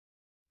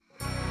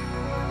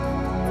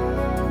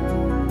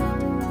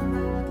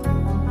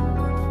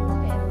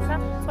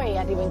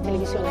andavo in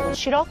televisione con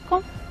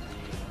Scirocco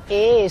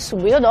e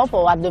subito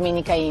dopo a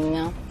Domenica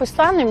In.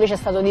 Questo anno invece è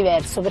stato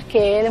diverso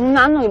perché è un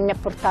anno che mi ha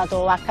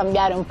portato a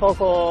cambiare un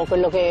poco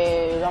quello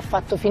che ho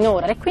fatto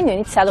finora e quindi ho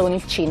iniziato con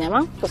il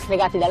cinema, con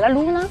Stregati dalla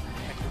Luna,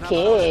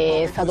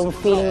 che è stato un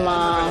film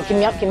che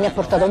mi ha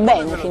portato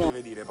bene finora.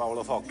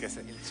 Paolo Focches,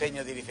 il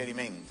segno di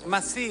riferimento.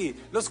 Ma sì,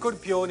 lo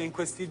Scorpione in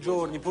questi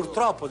giorni,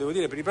 purtroppo devo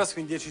dire per i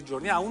prossimi 10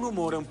 giorni, ha un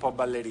umore un po'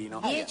 ballerino.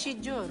 10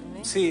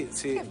 giorni? Sì,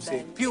 sì,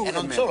 sì. Più E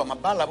non solo, ma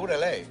balla pure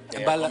lei.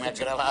 Balla... come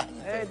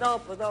aggravante.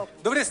 Dopo.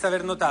 Dovreste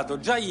aver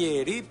notato già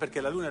ieri, perché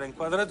la luna era in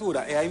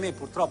quadratura e ahimè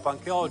purtroppo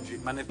anche oggi,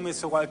 ma ne ho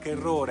messo qualche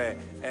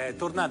errore,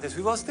 tornate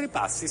sui vostri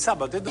passi,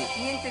 sabato e domenica.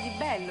 Niente di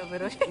bello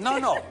però.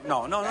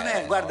 No, non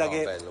è, guarda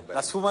che bello.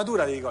 la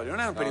sfumatura devi cogliere,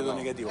 non è un periodo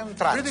negativo, è un è un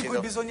periodo in transito. cui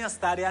bisogna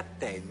stare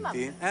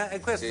attenti.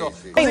 E questo,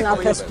 Sì. Poi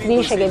un'altra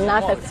attrice che è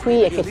nata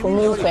qui e che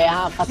comunque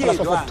ha fatto la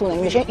sua fortuna,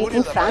 invece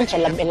in Francia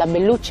è la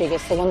Bellucci, che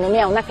secondo me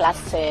ha una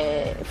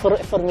classe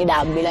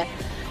formidabile.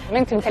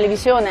 Mentre in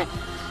televisione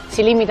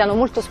si limitano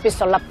molto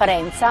spesso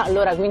all'apparenza,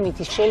 allora quindi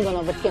ti scelgono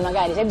perché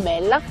magari sei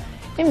bella,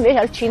 e invece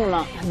al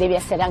cinema devi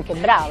essere anche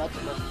brava.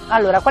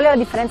 Allora, qual è la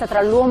differenza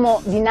tra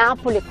l'uomo di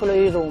Napoli e quello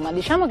di Roma?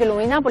 Diciamo che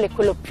l'uomo di Napoli è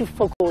quello più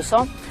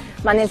focoso,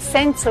 ma nel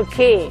senso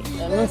che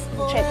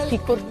ti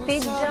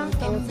corteggia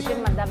e non si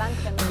ferma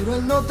davanti a noi. Pero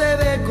él no te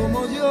ve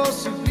como yo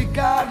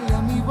suplicarle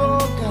a mi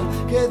boca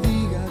que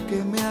diga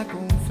que me ha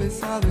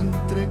confesado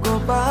entre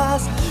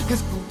copas, que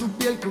es por tu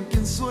piel con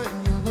quien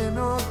sueño de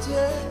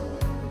noche.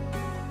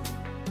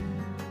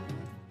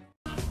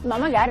 Ma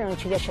magari non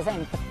ci riesce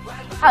sempre.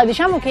 Allora,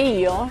 diciamo che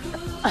io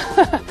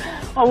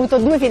ho avuto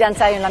 2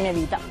 fidanzati nella mia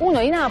vita, uno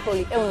di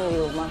Napoli e uno di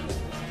Roma.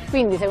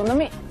 Quindi secondo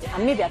me, a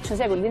me piacciono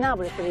sia quelli di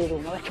Napoli che quelli di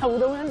Roma, perché ho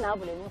avuto uno a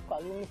Napoli e uno qua,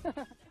 quindi...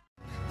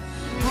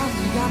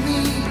 Amiga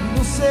mía,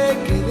 no sé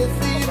qué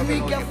decir Proprio ni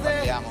noi qué che hacer.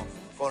 parliamo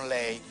con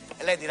lei.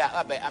 E lei dirà,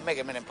 vabbè, a me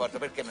che me ne importa,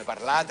 perché mi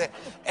parlate?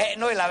 E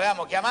noi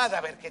l'avevamo chiamata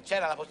perché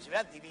c'era la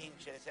possibilità di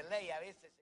vincere, se lei avesse...